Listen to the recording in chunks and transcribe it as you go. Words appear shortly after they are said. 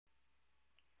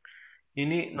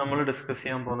ഇനി നമ്മൾ ഡിസ്കസ്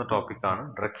ചെയ്യാൻ പോകുന്ന ടോപ്പിക്കാണ്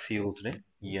drugs used in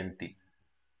ENT,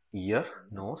 year,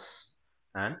 nose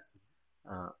and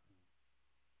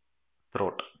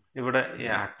throat. ഇവിടെ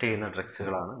ആക്ട് ചെയ്യുന്ന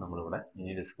ഡ്രഗ്സുകളാണ് നമ്മളിവിടെ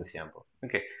ഇനി ഡിസ്കസ് ചെയ്യാൻ പോകുന്നത്.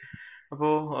 ഓക്കെ,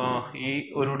 അപ്പോൾ ഈ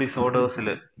ഒരു ഡിസോർഡേഴ്സിൽ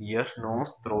ഇയർ,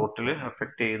 നോസ്, ത്രോട്ടിൽ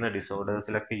എഫക്ട് ചെയ്യുന്ന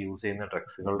ഡിസോർഡേഴ്സിലൊക്കെ യൂസ് ചെയ്യുന്ന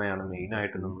ഡ്രഗ്സുകളെയാണ്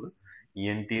മെയിനായിട്ട് നമ്മൾ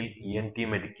ENT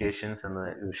മെഡിക്കേഷൻസ് എന്ന്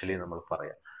യൂഷ്വലി നമ്മൾ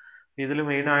പറയാം. ഇതിൽ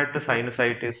മെയിനായിട്ട്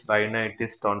സൈനസൈറ്റിസ്,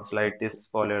 റൈനൈറ്റിസ്, ടോൺസിലൈറ്റിസ്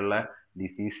പോലെയുള്ള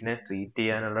ഡിസീസിനെ ട്രീറ്റ്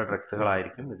ചെയ്യാനുള്ള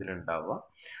ഡ്രഗ്സുകളായിരിക്കും ഇതിലുണ്ടാവുക.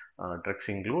 Drugs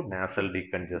include nasal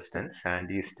ഡീകൺജസ്റ്റൻസ്,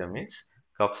 antihistamines,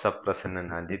 cough suppressant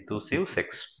and ആന്റിതൂസീവ്സ്,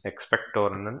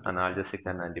 എക്സ്പെക്ടോറിൻ, analgesic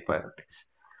and antibiotics.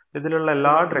 ഇതിലുള്ള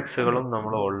എല്ലാ ഡ്രഗ്സുകളും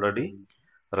നമ്മൾ ഓൾറെഡി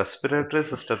റെസ്പിറേറ്ററി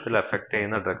സിസ്റ്റത്തിൽ എഫക്ട്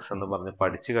ചെയ്യുന്ന ഡ്രഗ്സ് എന്ന് പറഞ്ഞ്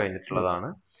പഠിച്ചു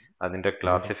കഴിഞ്ഞിട്ടുള്ളതാണ്. അതിന്റെ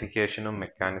ക്ലാസിഫിക്കേഷനും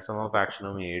മെക്കാനിസം ഓഫ്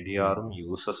ആക്ഷനും ADRും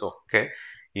യൂസസും ഒക്കെ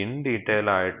ഇൻ ഡീറ്റെയിൽ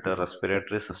ആയിട്ട്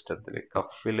റെസ്പിറേറ്ററി സിസ്റ്റത്തിൽ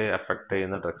കഫിൽ എഫക്ട്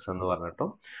ചെയ്യുന്ന ഡ്രഗ്സ് എന്ന് പറഞ്ഞിട്ടും,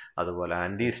 അതുപോലെ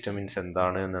ആന്റിഹിസ്റ്റമിൻസ്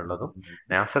എന്താണ് എന്നുള്ളതും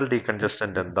നാസൽ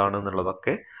ഡീകൺജസ്റ്റന്റ് എന്താണ്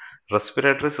എന്നുള്ളതൊക്കെ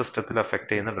റെസ്പിറേറ്ററി സിസ്റ്റത്തിൽ എഫക്ട്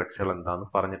ചെയ്യുന്ന ഡ്രഗ്സുകൾ എന്താണെന്ന്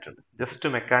പറഞ്ഞിട്ടുണ്ട്.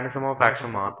 ജസ്റ്റ് മെക്കാനിസം ഓഫ്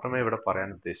ആക്ഷൻ മാത്രമേ ഇവിടെ പറയാൻ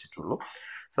ഉദ്ദേശിച്ചിട്ടുള്ളൂ.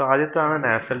 സോ ആദ്യത്താണ്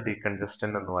നാസൽ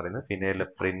ഡീകൺജസ്റ്റന്റ് എന്ന് പറയുന്നത്.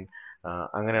 ഫിനൈലെഫ്രിൻ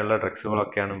അങ്ങനെയുള്ള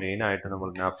ഡ്രഗ്സുകളൊക്കെയാണ് മെയിൻ ആയിട്ട് നമ്മൾ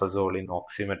നാഫസോളിൻ,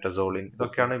 ഓക്സിമെറ്റസോളിൻ,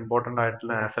 ഇതൊക്കെയാണ് ഇമ്പോർട്ടൻ്റ്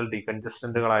ആയിട്ടുള്ള നാസൽ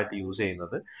ഡീകൺജസ്റ്റന്റുകളായിട്ട് യൂസ്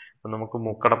ചെയ്യുന്നത്. ഇപ്പം നമുക്ക്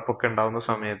മൂക്കടപ്പൊക്കെ ഉണ്ടാകുന്ന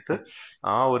സമയത്ത്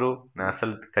ആ ഒരു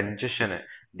നാസൽ കൺജഷനെ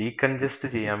ഡീകൺജസ്റ്റ്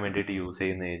ചെയ്യാൻ വേണ്ടിയിട്ട് യൂസ്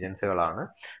ചെയ്യുന്ന ഏജൻസുകളാണ്.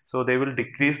 So they will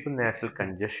decrease the nasal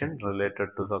congestion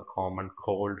related to the common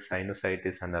called,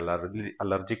 sinusitis and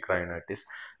allergic rhinitis.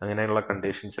 അങ്ങനെയുള്ള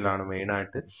കണ്ടീഷൻസിലാണ്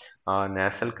മെയിനായിട്ട്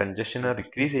നാസൽ കൺജഷനെ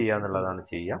ഡിക്രീസ് ചെയ്യുക എന്നുള്ളതാണ്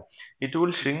ചെയ്യുക. It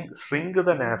will shrink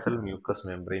the nasal mucous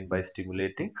membrane by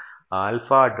stimulating alpha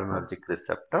adrenergic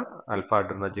receptor. Alpha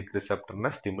adrenergic റിസപ്റ്ററിനെ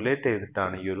stimulate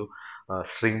ചെയ്തിട്ടാണ് ഈ ഒരു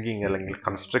shrinking അല്ലെങ്കിൽ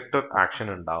കൺസ്ട്രിക്റ്റർ action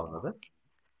ഉണ്ടാവുന്നത്.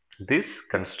 This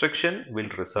constriction will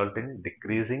result in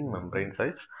decreasing membrane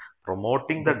size,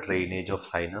 promoting the drainage of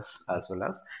sinus as well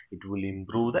as it will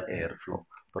improve the airflow.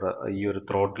 ഈ ഒരു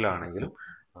ത്രോട്ടിലാണെങ്കിലും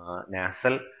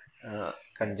nasal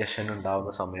congestion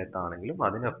ഉണ്ടാവുന്ന സമയത്താണെങ്കിലും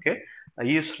അതിനൊക്കെ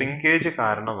ഈ ശ്രിങ്കേജ്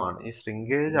കാരണമാണ്. ഈ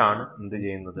ശ്രിങ്കേജ് ആണ് എന്ത്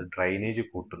ചെയ്യുന്നത്, ഡ്രൈനേജ്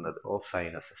കൂട്ടുന്നത് of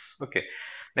sinuses. Okay,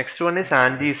 next one is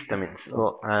antihistamines.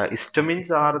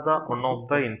 Histamines are the one of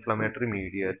the inflammatory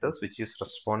mediators which is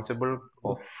responsible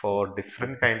for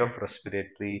different kind of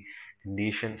respiratory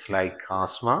conditions like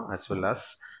asthma as well as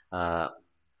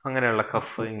അങ്ങനെയുള്ള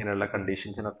cough, ഇങ്ങനെയുള്ള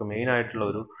കണ്ടീഷൻസിനൊക്കെ main ആയിട്ടുള്ള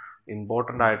ഒരു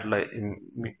important ആയിട്ടുള്ള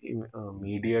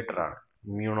mediator ആണ്,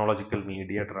 immunological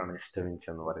mediator ആണ് histamines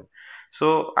എന്ന് പറയുന്നത്. So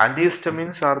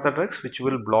antihistamines are the drugs which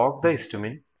will block the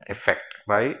histamine effect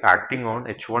by acting on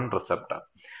H1 receptor.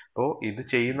 അപ്പോൾ ഇത്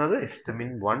ചെയ്യുന്നത് ഹിസ്റ്റമിൻ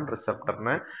 1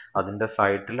 റിസപ്റ്ററിനെ അതിന്റെ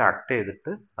സൈറ്റിൽ ആക്ട്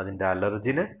ചെയ്തിട്ട് അതിന്റെ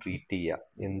അലർജിനെ ട്രീറ്റ് ചെയ്യുക.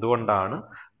 എന്തുകൊണ്ടാണ്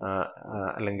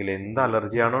അല്ലെങ്കിൽ എന്ത്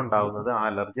അലർജിയാണോ ഉണ്ടാവുന്നത് ആ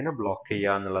അലർജിനെ ബ്ലോക്ക്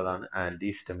ചെയ്യുക എന്നുള്ളതാണ്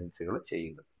ആന്റിഹിസ്റ്റമിൻസുകൾ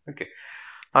ചെയ്യുന്നത്. ഓക്കെ,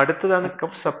 അടുത്തതാണ്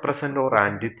കഫ് സപ്രസന്റ് ഓർ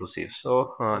ആന്റിതുസീവ്. സോ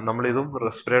നമ്മൾ ഇതും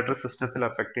റെസ്പിറേറ്ററി സിസ്റ്റത്തിൽ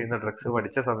എഫക്ട് ചെയ്യുന്ന ഡ്രഗ്സ്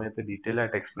പഠിച്ച സമയത്ത് ഡീറ്റെയിൽ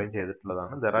ആയിട്ട് എക്സ്പ്ലെയിൻ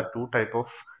ചെയ്തിട്ടുള്ളതാണ്. There are to type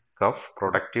of cough,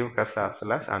 productive cough as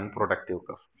well as unproductive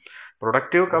cough.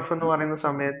 Productive cough എന്ന് പറയുന്ന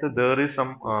സമയത്ത് there is some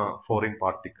foreign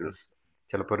particles,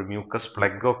 ചിലപ്പോൾ ഒരു മ്യൂക്കസ്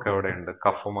പ്ലഗ് ഒക്കെ അവിടെ ഉണ്ട്,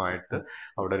 കഫുമായിട്ട്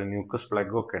അവിടെ ഒരു മ്യൂക്കസ്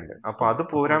പ്ലഗ് ഒക്കെ ഉണ്ട്. അപ്പൊ അത്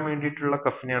പോരാൻ വേണ്ടിയിട്ടുള്ള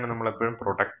കഫിനെയാണ് നമ്മൾ എപ്പോഴും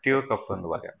പ്രൊഡക്റ്റീവ് കഫ് എന്ന്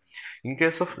പറയാം. In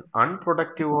case of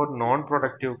unproductive or non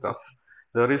productive cough,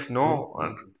 there is no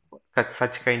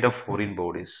such kind of foreign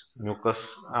bodies. Mucus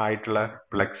ആയിട്ടുള്ള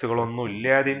പ്ലെക്സുകളൊന്നും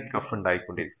ഇല്ലാതെയും cough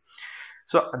ഉണ്ടായിക്കൊണ്ടിരിക്കും.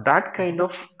 So that kind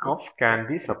of cough can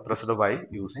be suppressed by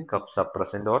using cough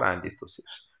suppressant or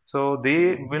antitussives. So they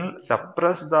will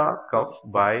suppress the cough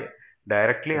by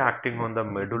directly acting on the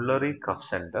medullary cough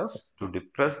centers to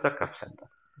depress the cough center.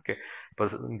 Okay, അപ്പോൾ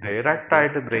direct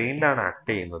ആയിട്ട് ബ്രെയിനിലാണ് act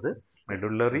ചെയ്യുന്നത്,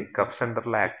 medullary cough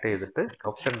സെന്ററിൽ act ചെയ്തിട്ട്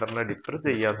cough സെന്ററിനെ depress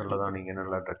ചെയ്യുക എന്നുള്ളതാണ്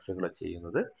ഇങ്ങനെയുള്ള ഡ്രഗ്സുകൾ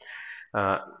ചെയ്യുന്നത്.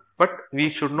 But we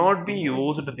should not be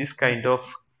used this kind of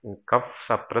cough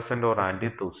suppressant or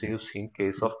ആന്റിതുസീവ്സ് in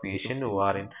case of patient who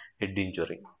are in head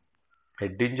injury.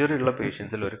 Head injury ഉള്ള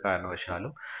പേഷ്യൻസിൽ ഒരു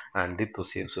കാരണവശാലും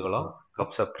ആന്റിതുസീവ്സുകളോ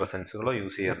കഫ് സപ്രസൻസുകളോ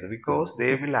യൂസ് ചെയ്യരുത്. Because they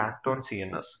will act on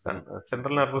CNS,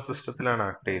 central nervous സിസ്റ്റത്തിലാണ്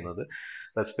act ചെയ്യുന്നത്.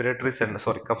 Respiratory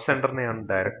cough സെന്ററിനെയാണ്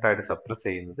direct ആയിട്ട് suppress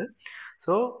ചെയ്യുന്നത്.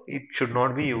 So it should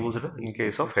not be used in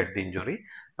case of head injury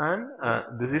and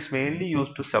this is mainly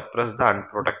use to suppress the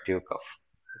unproductive cough.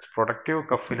 Productive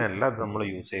കഫിനല്ല അത് നമ്മൾ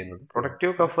use ചെയ്യുന്നത്.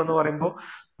 Productive cough എന്ന് പറയുമ്പോൾ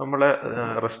നമ്മളെ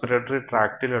respiratory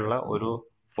ട്രാക്റ്റിലുള്ള ഒരു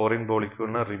ഫോറിൻ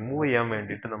മോളിക്യൂളിനെ റിമൂവ് ചെയ്യാൻ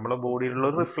വേണ്ടിയിട്ട് നമ്മുടെ ബോഡിയിലുള്ള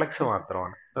ഒരു റിഫ്ലെക്സ്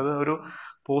മാത്രമാണ്. അത് ഒരു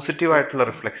പോസിറ്റീവ് ആയിട്ടുള്ള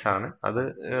റിഫ്ലെക്സ് ആണ്. അത്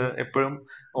എപ്പോഴും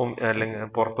അല്ലെങ്കിൽ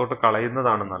പുറത്തോട്ട്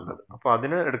കളയുന്നതാണ് നല്ലത്. അപ്പൊ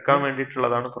അതിന് എടുക്കാൻ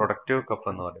വേണ്ടിയിട്ടുള്ളതാണ് പ്രൊഡക്റ്റീവ് കഫ്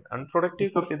എന്ന് പറയുന്നത്.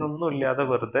 അൺപ്രൊഡക്റ്റീവ് കഫ് ഇതൊന്നും ഇല്ലാതെ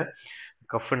വെറുതെ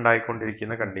കഫ്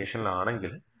ഉണ്ടായിക്കൊണ്ടിരിക്കുന്ന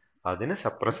കണ്ടീഷനിലാണെങ്കിൽ അതിനെ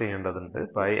സപ്രസ് ചെയ്യേണ്ടതുണ്ട്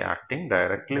by acting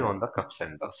directly on the cough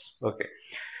centres. Okay.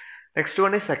 Next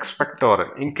one is എക്സ്പെക്ടോറൻ.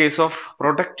 In case of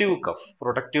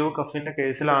productive കഫിന്റെ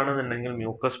കേസിലാണെന്നുണ്ടെങ്കിൽ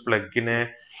mucus പ്ലഗിനെ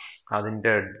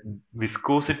അതിന്റെ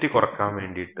വിസ്കോസിറ്റി കുറക്കാൻ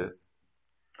വേണ്ടിയിട്ട്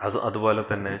അതുപോലെ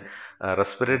തന്നെ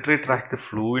റെസ്പിറേറ്ററി ട്രാക്ട്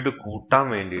ഫ്ലൂയിഡ് കൂട്ടാൻ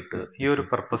വേണ്ടിയിട്ട് ഈ ഒരു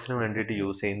പർപ്പസിന് വേണ്ടിയിട്ട്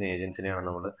യൂസ് ചെയ്യുന്ന ഏജൻസിനെയാണ്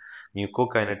നമ്മൾ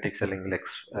മ്യൂക്കോകൈനറ്റിക്സ് അല്ലെങ്കിൽ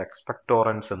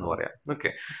എക്സ്പെക്ടോറൻസ് എന്ന് പറയാം. ഓക്കെ.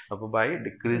 അപ്പോൾ by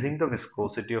decreasing the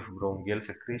viscosity of bronchial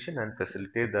secretion and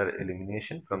facilitate the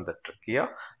elimination from the trachea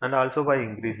and also by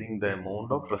increasing the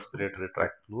amount of respiratory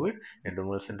tract fluid A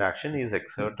ഡെമേഴ്സന്റ് action is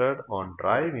exerted on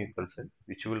dry മ്യൂക്കൽസ്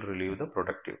which will relieve the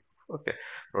productive. Okay.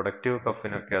 Productive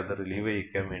കഫിനൊക്കെ അത് relieve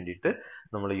ചെയ്യിക്കാൻ വേണ്ടിയിട്ട്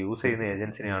നമ്മൾ use ചെയ്യുന്ന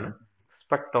ഏജൻസിനെയാണ്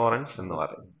എക്സ്പെക്ടോറൻസ് എന്ന്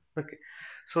പറയുന്നത്. Okay.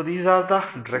 So these are the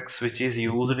drugs which is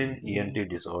used in ENT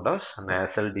disorders.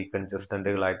 Nasal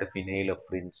decongestant-കളായിട്ട്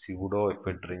phenylephrine,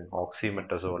 pseudoephedrine,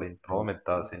 oxymetazoline,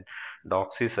 promethazine,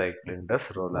 doxycycline,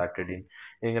 desrolactidine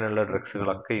ഇങ്ങനെയുള്ള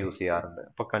ഡ്രഗ്സുകളൊക്കെ use ചെയ്യാറുണ്ട്.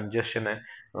 അപ്പോൾ കൺജഷനെ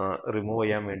റിമൂവ്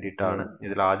ചെയ്യാൻ വേണ്ടിയിട്ടാണ്.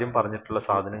 ഇതിൽ ആദ്യം പറഞ്ഞിട്ടുള്ള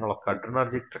സാധനങ്ങളൊക്കെ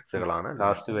അഡ്രിനർജിക് ഡ്രഗ്സുകളാണ്.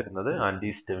 ലാസ്റ്റ് വരുന്നത്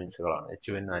ആന്റിഹിസ്റ്റമിൻസുകളാണ്,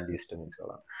 HN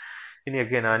ആന്റിഹിസ്റ്റമിൻസുകളാണ്. ഇനി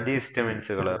അഗൈൻ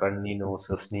ആന്റിഹിസ്റ്റമിൻസുകൾ റണ്ണി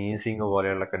നോസ്, സ്നീസിങ്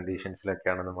പോലെയുള്ള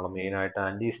കണ്ടീഷൻസിലൊക്കെയാണ് നമ്മൾ മെയിൻ ആയിട്ട്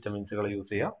ആന്റിഹിസ്റ്റമിൻസുകൾ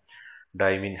യൂസ് ചെയ്യുക.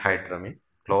 ഡൈമിൻ ഹൈഡ്രമിൻ,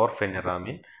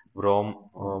 ക്ലോർഫെനിറാമിൻ,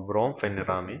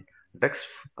 ബ്രോംഫെനിറാമിൻ, ഡെക്സ്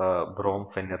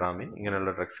ബ്രോംഫെനിറാമിൻ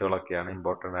ഇങ്ങനെയുള്ള ഡ്രഗ്സുകളൊക്കെയാണ്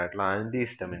ഇമ്പോർട്ടൻ്റ് ആയിട്ടുള്ള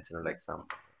ആന്റിഹിസ്റ്റമിൻസിനുള്ള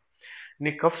എക്സാമ്പിൾ.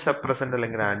 ഇനി കഫ് സപ്രസന്റ്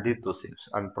അല്ലെങ്കിൽ ആന്റിതുസിവ്സ്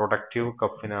അൺപ്രൊഡക്റ്റീവ്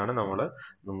കഫിനാണ് നമ്മൾ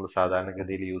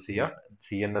സാധാരണഗതിയിൽ യൂസ് ചെയ്യുക.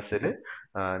 CNS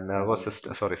nervous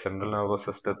system central nervous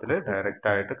സിസ്റ്റത്തിൽ ഡയറക്റ്റ്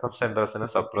ആയിട്ട് കഫ് സെന്റേഴ്സിനെ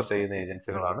സപ്രസ് ചെയ്യുന്ന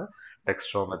ഏജൻസികളാണ്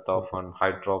ഡെക്സ്ട്രോമെത്തോഫോൺ,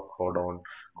 ഹൈഡ്രോകോഡോൺ,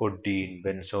 കൊഡീൻ,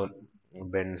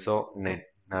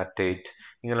 ബെൻസോനാറ്റേറ്റ്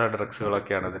ഇങ്ങനെയുള്ള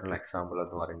ഡ്രഗ്സുകളൊക്കെയാണ് അതിനുള്ള എക്സാമ്പിൾ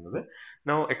എന്ന് പറയുന്നത്.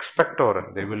 Now എക്സ്പെക്ടോറൻ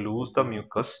they will lose the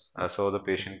mucus so the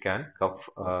patient can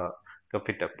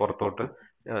cough പുറത്തോട്ട്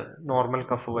നോർമൽ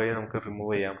കഫ് വഴി നമുക്ക്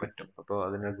റിമൂവ് ചെയ്യാൻ പറ്റും. അപ്പോൾ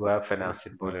അതിന്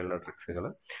ഗ്വാഫെനാസിൻ പോലെയുള്ള ഡ്രഗ്സുകൾ.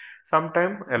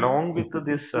 Sometime along with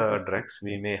this drugs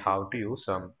we may have to use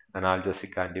some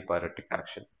analgesic antipyretic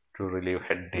action to relieve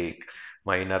headache,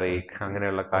 minor ache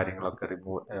അങ്ങനെയുള്ള കാര്യങ്ങളൊക്കെ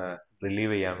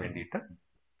റിലീവ് ചെയ്യാൻ വേണ്ടിയിട്ട്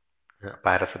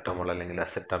പാരസെറ്റമോൾ അല്ലെങ്കിൽ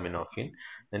അസെറ്റാമിനോഫിൻ,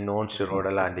 non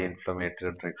steroidal anti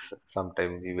inflammatory drugs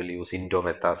sometime we will use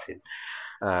ഇൻഡോമെത്താസിൻ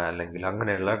അല്ലെങ്കിൽ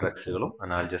അങ്ങനെയുള്ള ഡ്രഗ്സുകളും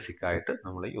അനാൽജസിക് ആയിട്ട്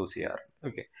നമ്മൾ use ചെയ്യാറുണ്ട്.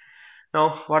 Okay. Now,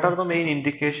 what are the main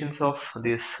indications of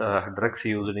these drugs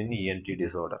used in ENT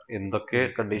disorder? എന്തൊക്കെ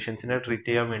കണ്ടീഷൻസിനെ ട്രീറ്റ്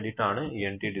ചെയ്യാൻ വേണ്ടിയിട്ടാണ്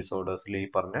ENT ഡിസോർഡേഴ്സിൽ ഈ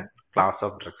പറഞ്ഞ ക്ലാസ്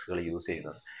ഓഫ് ഡ്രഗ്സുകൾ യൂസ്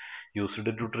ചെയ്യുന്നത്?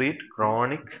 Used to treat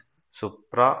chronic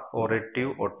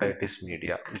supraorative otitis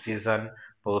media, which is an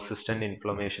persistent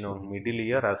inflammation of middle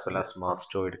ear as well as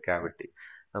mastoid cavity.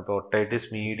 അപ്പോൾ otitis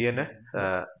മീഡിയനെ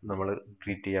നമ്മൾ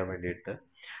treat ചെയ്യാൻ വേണ്ടിയിട്ട്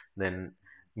ദെൻ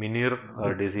മിനിർ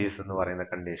ഡിസീസ് എന്ന് പറയുന്ന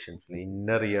കണ്ടീഷൻസിൽ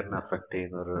ഇന്നർ ഇയറിനെ അഫക്റ്റ്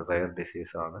ചെയ്യുന്ന ഒരു റയർ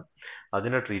ഡിസീസ് ആണ്.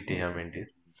 അതിനെ ട്രീറ്റ് ചെയ്യാൻ വേണ്ടി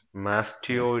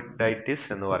മാസ്റ്റോയിഡൈറ്റിസ്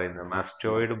എന്ന് പറയുന്ന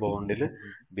മാസ്റ്റോയിഡ് ബോണ്ടിൽ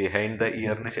ബിഹൈൻഡ് ദ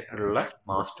ഇയറിന് ഉള്ള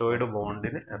മാസ്റ്റോയിഡ്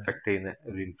ബോണ്ടിന് എഫക്ട് ചെയ്യുന്ന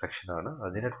ഒരു ഇൻഫെക്ഷൻ ആണ്.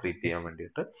 അതിനെ ട്രീറ്റ് ചെയ്യാൻ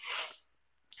വേണ്ടിയിട്ട്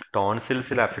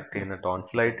ടോൺസിൽസിൽ അഫക്ട് ചെയ്യുന്ന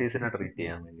ടോൺസിലൈറ്റീസിനെ ട്രീറ്റ്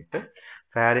ചെയ്യാൻ വേണ്ടിയിട്ട്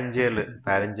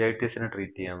ഫാരിഞ്ചൈറ്റിസിനെ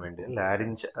ട്രീറ്റ് ചെയ്യാൻ വേണ്ടി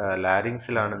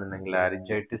ലാരിങ്സിലാണെന്നുണ്ടെങ്കിൽ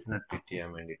ലാരിഞ്ചൈറ്റിസിനെ ട്രീറ്റ് ചെയ്യാൻ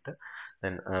വേണ്ടിയിട്ട്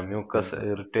mucus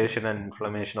irritation and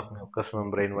inflammation of mucus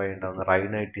membrane വഴി ഉണ്ടാകുന്ന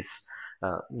റൈനൈറ്റിസ്,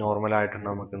 നോർമലായിട്ട്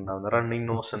നമുക്ക് ഉണ്ടാകുന്ന റണ്ണിങ്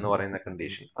നോസ് എന്ന് പറയുന്ന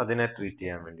കണ്ടീഷൻ, അതിനെ ട്രീറ്റ്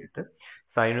ചെയ്യാൻ വേണ്ടിയിട്ട്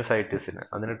സൈനുസൈറ്റിസിന്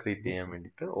അതിനെ ട്രീറ്റ് ചെയ്യാൻ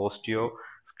വേണ്ടിയിട്ട് ഓസ്റ്റിയോ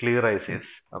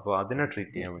സ്ക്ലീറൈസിസ്, അപ്പോൾ അതിനെ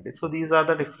ട്രീറ്റ് ചെയ്യാൻ വേണ്ടി. So these are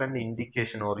the different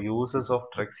indication or uses of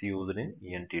drugs used in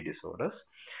ENT disorders.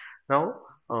 Now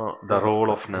the role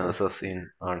of nurses in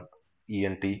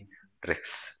ENT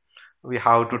drugs. We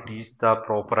have to teach the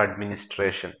proper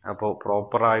administration. അപ്പോൾ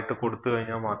proper ആയിട്ട് കൊടുത്തു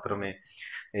കഴിഞ്ഞാൽ മാത്രമേ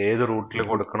ഏത് റൂട്ടിൽ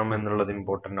കൊടുക്കണം എന്നുള്ളത്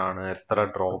ഇമ്പോർട്ടൻ്റ് ആണ്. എത്ര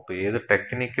ഡ്രോപ്പ് ഏത്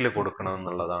ടെക്നിക്കിൽ കൊടുക്കണം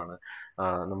എന്നുള്ളതാണ്.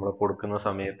 നമ്മൾ കൊടുക്കുന്ന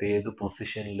സമയത്ത് ഏത്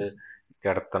പൊസിഷനിൽ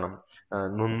കിടത്തണം.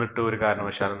 നിന്നിട്ട് ഒരു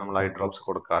കാരണവശാലും നമ്മൾ ഐ ഡ്രോപ്സ്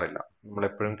കൊടുക്കാറില്ല.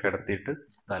 നമ്മളെപ്പോഴും കിടത്തിയിട്ട്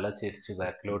തല ചെരിച്ച്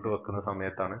ബാക്കിലോട്ട് വെക്കുന്ന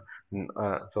സമയത്താണ്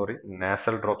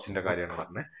നാസൽ ഡ്രോപ്സിന്റെ കാര്യമാണ്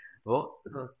പറഞ്ഞത്. അപ്പോൾ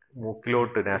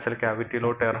മൂക്കിലോട്ട് നാസൽ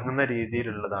ക്യാവിറ്റിയിലോട്ട് ഇറങ്ങുന്ന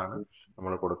രീതിയിലുള്ളതാണ്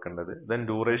നമ്മൾ കൊടുക്കേണ്ടത്. ദെൻ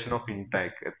ഡ്യൂറേഷൻ ഓഫ്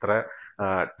ഇൻടേക്ക്,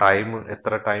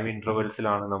 എത്ര ടൈം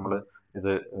ഇന്റർവെൽസിലാണ് നമ്മൾ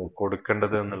ഇത്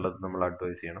കൊടുക്കേണ്ടത് എന്നുള്ളത് നമ്മൾ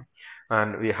അഡ്വൈസ് ചെയ്യണം.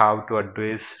 And we have to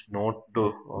advice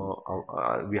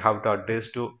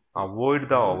to avoid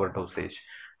the over dosage.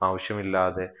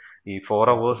 ആവശ്യമില്ലാതെ ഈ 4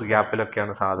 hours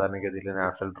ഗ്യാപ്പിലൊക്കെയാണ് സാധാരണഗതിയിൽ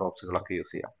നാസൽ ഡ്രോപ്സുകളൊക്കെ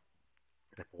യൂസ് ചെയ്യാം.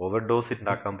 ഓവർ ഡോസ്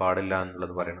ഉണ്ടാക്കാൻ പാടില്ല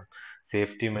എന്നുള്ളത് പറയണം.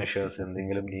 സേഫ്റ്റി മെഷേഴ്സ്,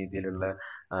 എന്തെങ്കിലും രീതിയിലുള്ള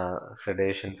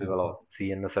സെഡേഷൻസുകളോ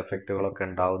CNS എഫക്റ്റുകളൊക്കെ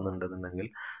ഉണ്ടാവുന്നുണ്ടെന്നുണ്ടെങ്കിൽ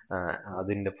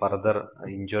അതിൻ്റെ ഫർദർ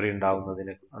ഇഞ്ചുറി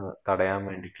ഉണ്ടാവുന്നതിന് തടയാൻ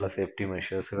വേണ്ടിയിട്ടുള്ള സേഫ്റ്റി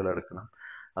മെഷേഴ്സുകൾ എടുക്കണം.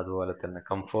 അതുപോലെ തന്നെ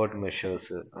കംഫർട്ട്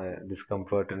മെഷേഴ്സ്,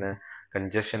 ഡിസ്കംഫർട്ടിനെ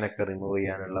കൺജഷൻ ഒക്കെ റിമൂവ്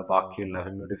ചെയ്യാനുള്ള ബാക്കിയുള്ള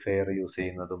ഹ്യൂമിഡിഫയർ യൂസ്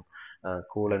ചെയ്യുന്നതും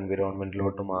കൂൾ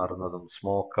എൻവിറോൺമെന്റിലോട്ട് മാറുന്നതും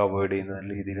സ്മോക്ക് അവോയ്ഡ് ചെയ്യുന്ന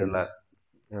രീതിയിലുള്ള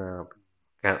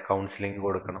കൗൺസിലിംഗ്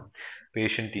കൊടുക്കണം.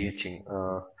 പേഷ്യന്റ് ടീച്ചിങ്,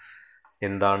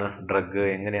 എന്താണ് ഡ്രഗ്,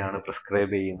 എങ്ങനെയാണ്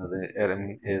പ്രിസ്ക്രൈബ് ചെയ്യുന്നത്,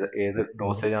 ഏത്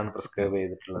ഡോസേജ് ആണ് പ്രിസ്ക്രൈബ്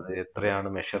ചെയ്തിട്ടുള്ളത്, എത്രയാണ്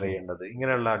മെഷർ ചെയ്യേണ്ടത്,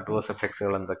 ഇങ്ങനെയുള്ള അഡ്വേഴ്സ്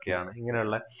എഫക്ട്സുകൾ എന്തൊക്കെയാണ്,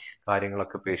 ഇങ്ങനെയുള്ള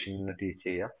കാര്യങ്ങളൊക്കെ പേഷ്യന്റിന് ടീച്ച്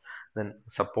ചെയ്യുക. ദെൻ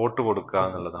സപ്പോർട്ട് കൊടുക്കുക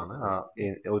എന്നുള്ളതാണ്.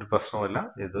 ഒരു പ്രശ്നവുമില്ല,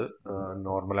 ഇത്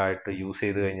നോർമലായിട്ട് യൂസ്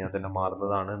ചെയ്ത് കഴിഞ്ഞാൽ തന്നെ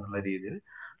മാറുന്നതാണ് എന്നുള്ള രീതിയിൽ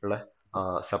ഉള്ള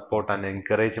സപ്പോർട്ട് ആൻഡ്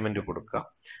എൻകറേജ്മെന്റ് കൊടുക്കുക.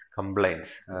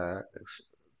 കംപ്ലൈൻസ്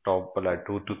ടോപ്പ് അല്ല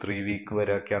 2 to 3 വീക്ക്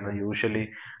വരെയൊക്കെയാണ് യൂഷ്വലി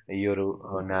ഈ ഒരു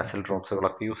നാസൽ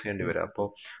ഡ്രോപ്സുകളൊക്കെ യൂസ് ചെയ്യേണ്ടി വരിക. അപ്പോൾ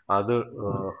അത്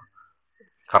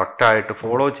കറക്റ്റായിട്ട്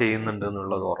ഫോളോ ചെയ്യുന്നുണ്ട്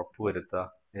എന്നുള്ളത് ഉറപ്പുവരുത്തുക.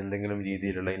 എന്തെങ്കിലും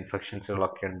രീതിയിലുള്ള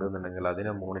ഇൻഫെക്ഷൻസുകളൊക്കെ ഉണ്ടെന്നുണ്ടെങ്കിൽ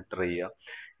അതിനെ മോണിറ്റർ ചെയ്യുക.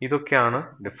 ഇതൊക്കെയാണ്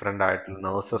ഡിഫറെൻ്റ് ആയിട്ടുള്ള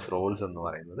നഴ്സസ് റോൾസ് എന്ന്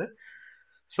പറയുന്നത്.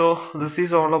 So this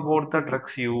is all about the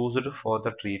drugs used for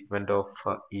the treatment of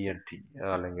ENT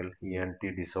അല്ലെങ്കിൽ ENT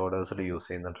ഡിസോർഡേഴ്സിൽ യൂസ്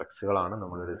ചെയ്യുന്ന ഡ്രഗ്സുകളാണ്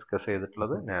നമ്മൾ ഡിസ്കസ്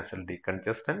ചെയ്തിട്ടുള്ളത്. Nasal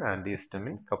ഡീകൺജസ്റ്റന്റ്,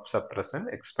 antihistamine, cough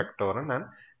suppressant, എക്സ്പെക്ടോറന്റ് and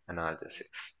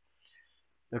analgesics.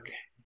 Okay.